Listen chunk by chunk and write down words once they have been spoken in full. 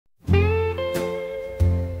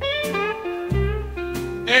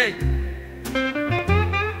Hey.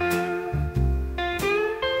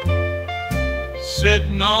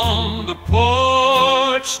 Sitting on the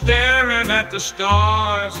porch, staring at the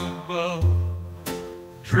stars above,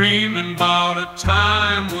 dreaming about a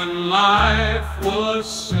time when life was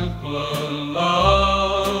simpler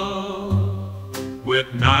love.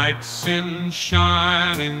 With knights in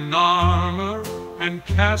shining armor and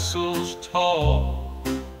castles tall,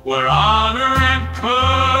 where honor and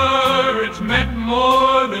courage meant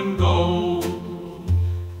more than gold.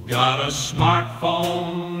 Got a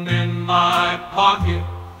smartphone in my pocket,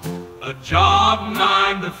 a job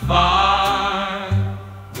 9 to 5,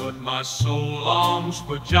 but my soul longs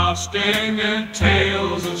for jousting and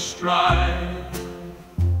tales of strife.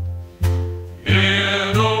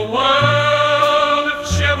 In a world of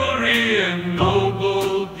chivalry and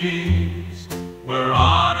noble deeds, where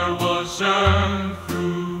honor was earned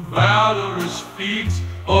through valorous feats,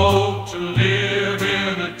 oh, to live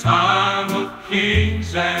in a time of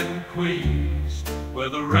kings and queens, where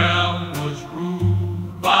the realm was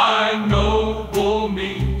ruled by noble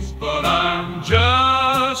means. But I'm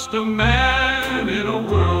just a man in a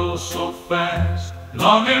world so fast,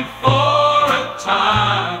 longing for a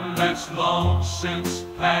time that's long since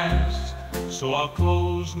passed. So I'll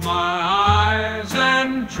close my eyes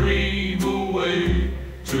and dream away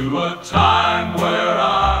to a time where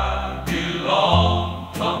I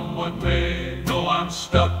belong. Come what may, though I'm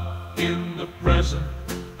stuck in the present,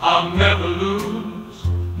 I'll never lose.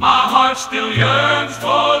 My heart still yearns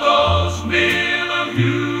for